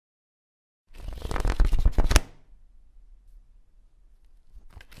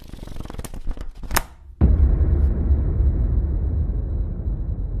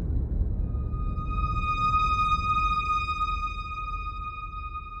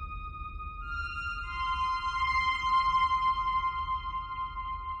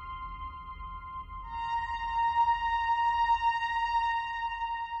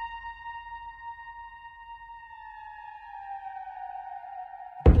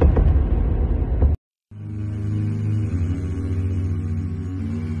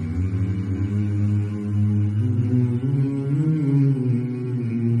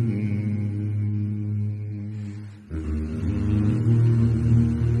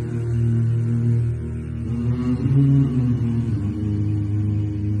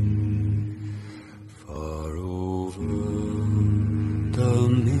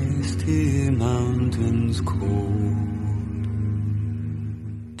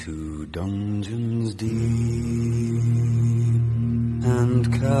to dungeons deep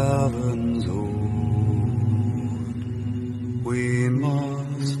and caverns old. We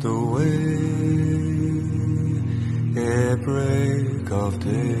must away ere break of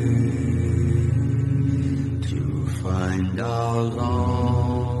day to find our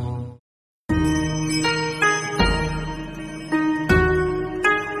love.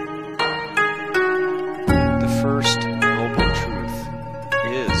 The first noble truth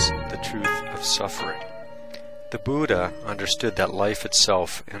is the truth of suffering. The Buddha understood that life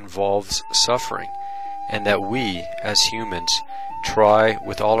itself involves suffering, and that we, as humans, try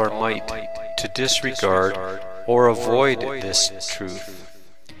with all our might to disregard or avoid this truth.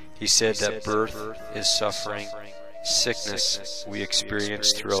 He said that birth is suffering, sickness we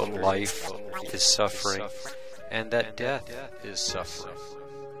experience throughout life is suffering, and that death is suffering.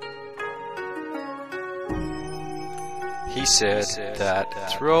 He said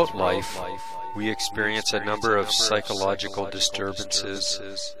that throughout life we experience a number of psychological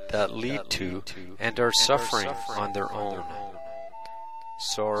disturbances that lead to and are suffering on their own.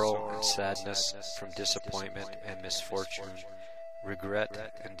 Sorrow and sadness from disappointment and misfortune,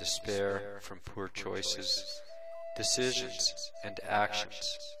 regret and despair from poor choices, decisions and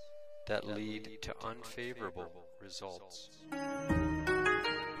actions that lead to unfavorable results.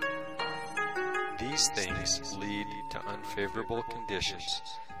 These things lead to unfavorable conditions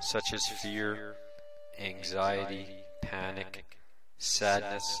such as fear, anxiety, panic,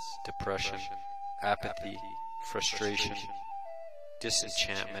 sadness, depression, apathy, frustration,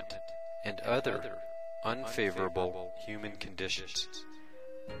 disenchantment, and other unfavorable human conditions.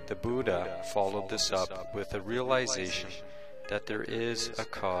 The Buddha followed this up with a realization that there is a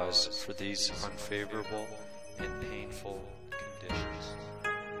cause for these unfavorable and painful conditions.